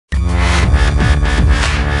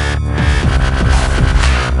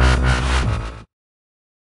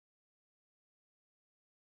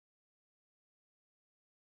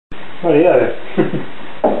Rightio.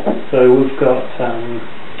 So we've got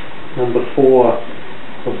number 4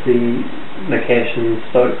 of the McCashin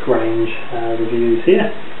Stoke range reviews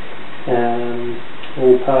here.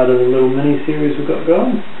 All part of the little mini series we've got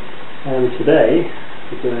going. Today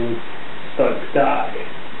we're doing Stoke Dark.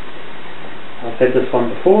 I've had this one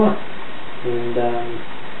before and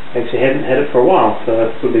actually haven't had it for a while, so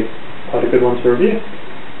this will be quite a good one to review.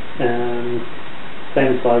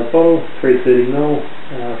 Same size bottle, 330ml,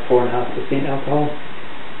 4.5% alcohol,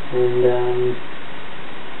 and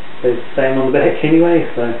it's the same on the back anyway,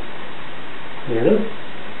 so there it is.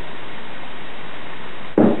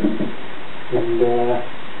 And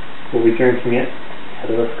we'll be drinking it out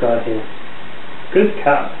of this guy here. Good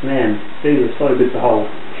cups, man, these are so good to hold.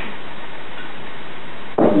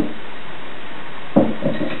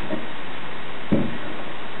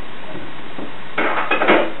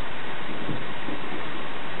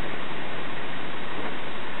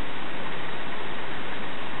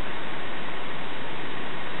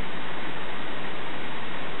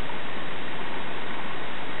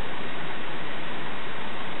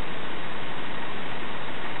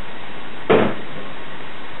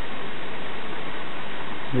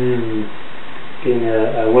 Getting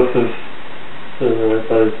a whiff of sort of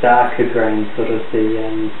those darker grains, sort of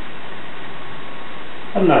the,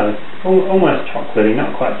 I don't know, almost chocolatey,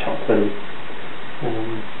 not quite chocolatey.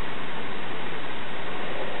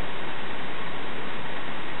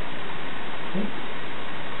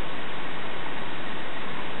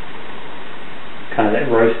 Kind of that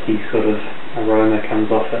roasty sort of aroma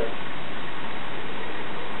comes off it.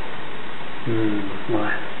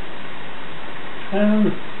 Nice.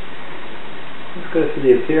 Let's go for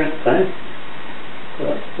the appearance, eh? So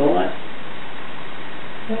that's all right.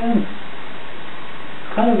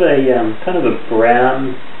 Kind of a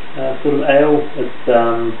brown sort of ale. It's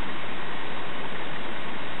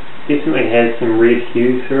definitely has some red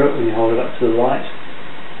hue through it when you hold it up to the light.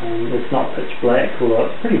 It's not pitch black, although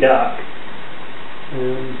it's pretty dark.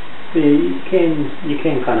 But you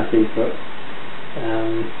can kind of see through it.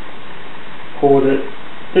 Poured it,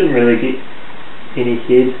 didn't really get any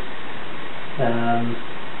head.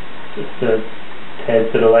 Just a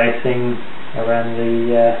tad bit of lacing around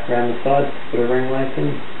the sides, bit of ring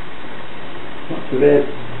lacing. Not too bad.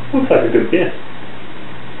 Looks like a good beer.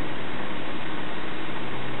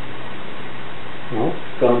 Well,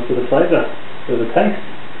 going for the flavour, for the taste.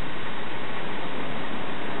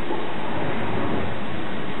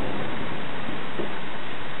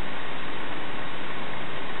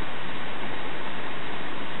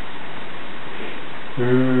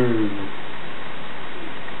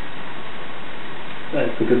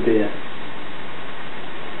 That's a good beer.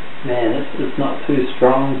 Man, it's not too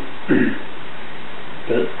strong,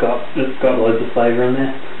 but it's got loads of flavour in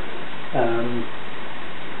there.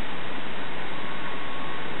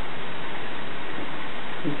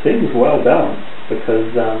 It seems well balanced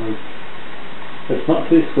because it's not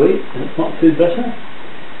too sweet and it's not too bitter,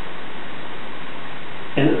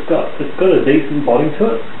 and it's got a decent body to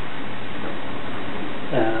it.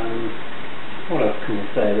 What else can we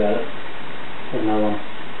say about it? Another one.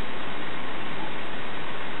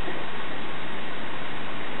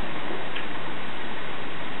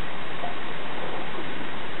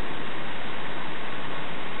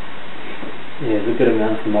 Yeah, there's a good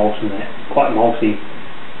amount of malt in there. Quite malty.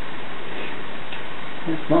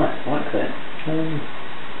 That's nice, I like that.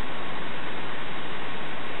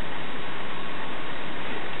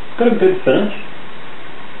 Got a good finish.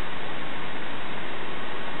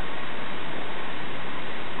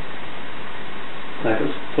 Like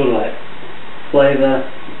it's sort of like flavour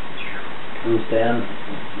comes down.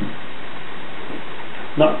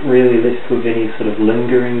 Not really left with any sort of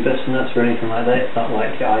lingering bitterness or anything like that. It's not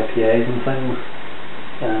like your IPAs and things.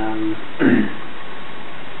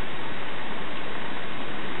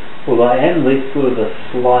 Although I am left with a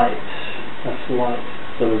slight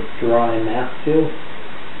sort of dry mouthfeel.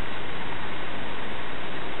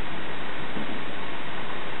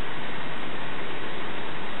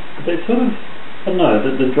 But it sort of, I don't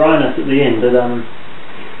know, the dryness at the end, I don't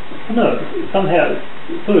know, somehow it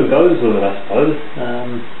sort of goes with it, I suppose.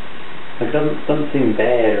 It doesn't seem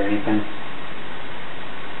bad or anything.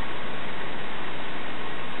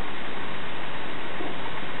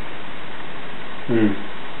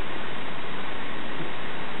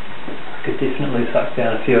 I could definitely suck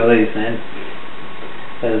down a few of these, man.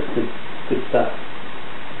 That is good stuff.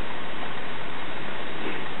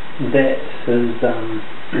 That is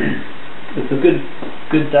it's a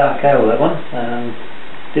good dark ale, that one.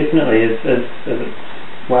 Definitely if it's,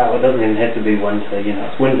 wow, it doesn't even have to be winter, you know,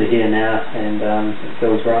 it's winter here now and it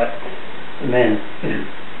feels right. But man,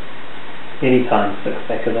 anytime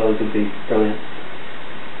 6-pack of those would be brilliant.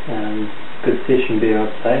 Good session beer,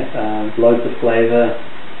 I'd say. Loads of flavour.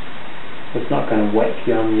 It's not going to whack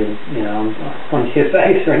you on your, on your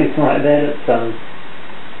face or anything like that.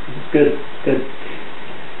 It's good. It's good.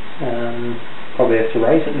 Probably have to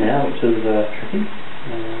rate it now, which is tricky.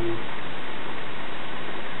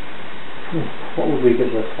 What would we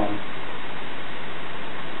give this one?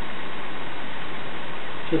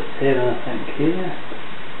 Just having a think here.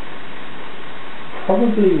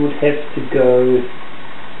 Probably would have to go.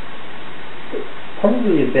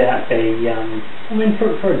 Probably about a.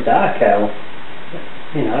 For a dark ale,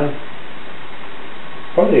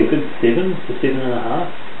 probably a good 7 to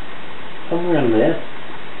 7.5, somewhere in there.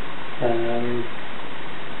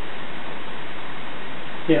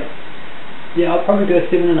 Yeah, I'll probably go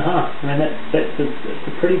 7.5. I mean, it's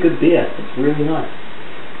a pretty good beer. It's really nice.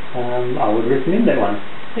 I would recommend that one.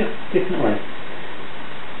 Yeah, definitely.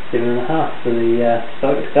 7.5 for the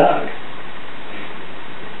Stoke Dark.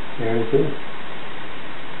 Very good.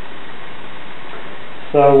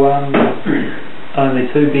 So, only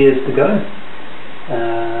 2 beers to go.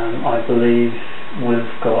 I believe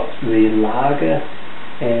we've got the lager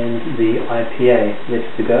and the IPA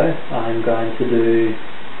left to go. I'm going to do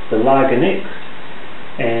the lager next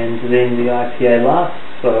and then the IPA last,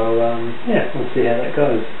 so we'll see how that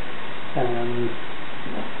goes.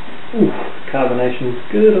 Carbonation's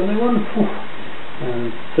good on that one.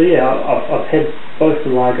 So yeah, I've had both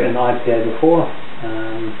the lager and IPA before.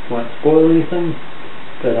 Won't spoil anything,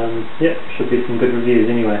 but should be some good reviews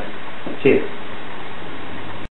anyway. Cheers.